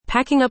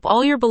Packing up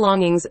all your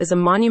belongings is a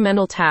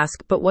monumental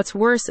task, but what's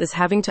worse is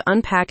having to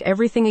unpack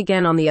everything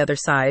again on the other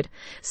side.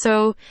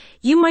 So,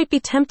 you might be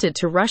tempted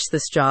to rush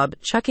this job,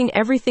 chucking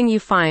everything you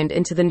find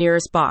into the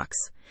nearest box.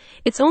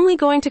 It's only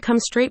going to come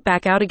straight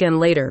back out again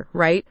later,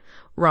 right?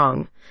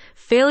 Wrong.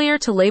 Failure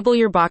to label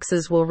your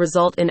boxes will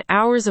result in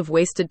hours of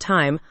wasted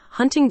time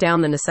hunting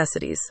down the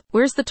necessities.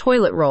 Where's the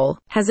toilet roll?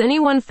 Has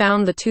anyone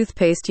found the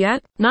toothpaste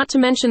yet? Not to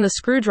mention the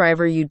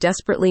screwdriver you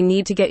desperately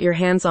need to get your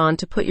hands on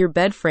to put your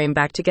bed frame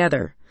back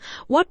together.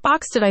 What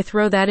box did I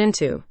throw that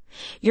into?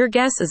 Your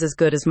guess is as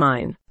good as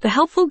mine. The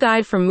helpful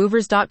guide from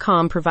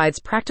movers.com provides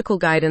practical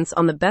guidance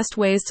on the best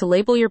ways to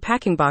label your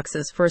packing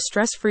boxes for a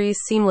stress-free,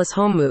 seamless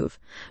home move.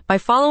 By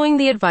following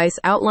the advice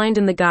outlined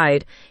in the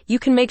guide, you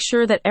can make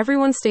sure that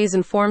everyone stays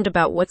informed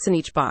about what's in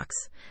each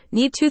box.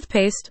 Need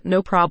toothpaste?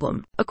 No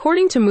problem.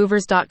 According to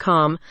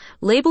movers.com,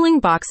 labeling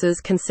boxes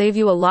can save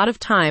you a lot of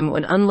time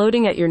when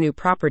unloading at your new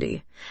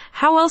property.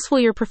 How else will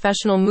your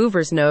professional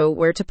movers know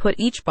where to put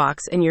each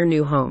box in your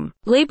new home?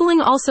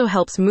 Labeling also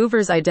helps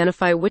movers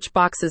identify which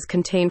boxes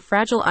contain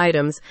fragile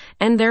items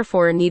and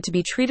therefore need to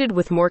be treated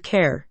with more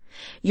care.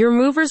 Your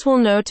movers will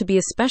know to be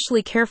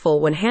especially careful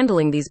when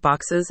handling these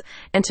boxes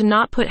and to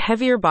not put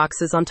heavier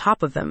boxes on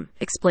top of them,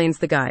 explains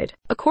the guide.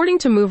 According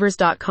to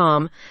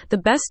movers.com, the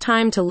best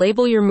time to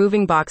label your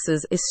moving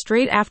boxes is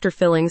straight after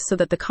filling so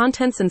that the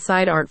contents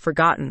inside aren't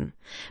forgotten.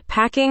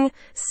 Packing,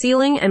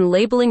 sealing, and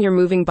labeling your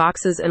moving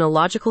boxes in a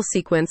logical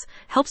sequence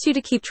helps you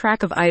to keep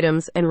track of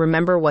items and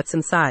remember what's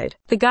inside.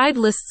 The guide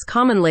lists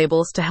common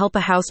labels to help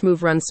a house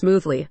move run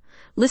smoothly,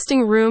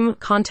 listing room,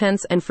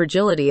 contents, and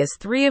fragility as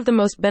three of the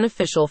most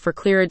beneficial for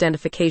clear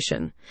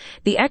identification.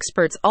 The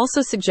experts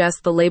also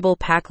suggest the label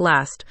Pack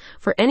Last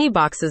for any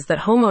boxes that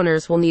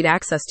homeowners will need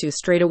access to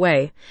straight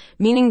away,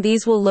 meaning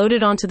these will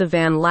loaded onto the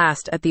van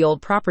last at the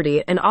old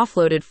property and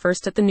offloaded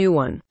first at the new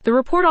one. The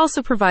report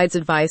also provides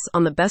advice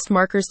on the best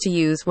markers to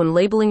use when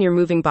labeling your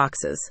moving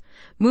boxes.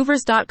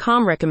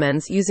 Movers.com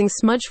recommends using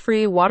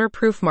smudge-free,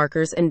 waterproof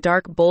markers in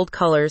dark, bold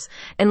colors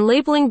and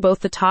labeling both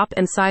the top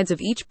and sides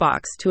of each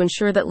box to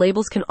ensure that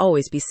labels can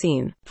always be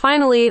seen.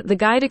 Finally, the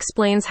guide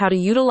explains how to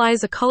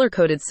utilize a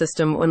color-coded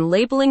system when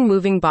labeling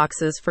moving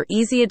boxes for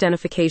easy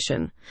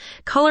identification.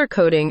 Color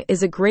coding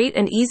is a great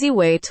and easy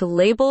way to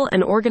label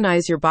and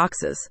organize your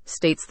boxes,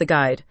 states the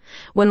guide.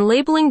 When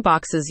labeling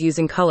boxes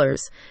using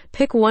colors,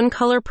 pick one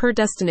color per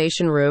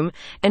destination room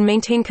and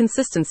maintain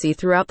consistency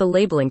throughout the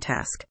labeling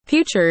task.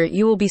 Future,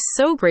 you will be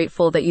so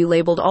grateful that you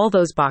labeled all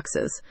those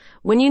boxes.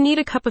 When you need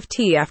a cup of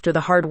tea after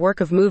the hard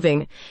work of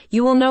moving,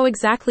 you will know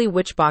exactly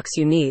which box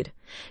you need.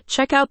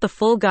 Check out the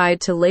full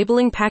guide to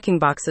labeling packing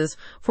boxes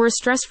for a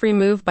stress-free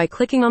move by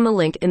clicking on the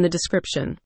link in the description.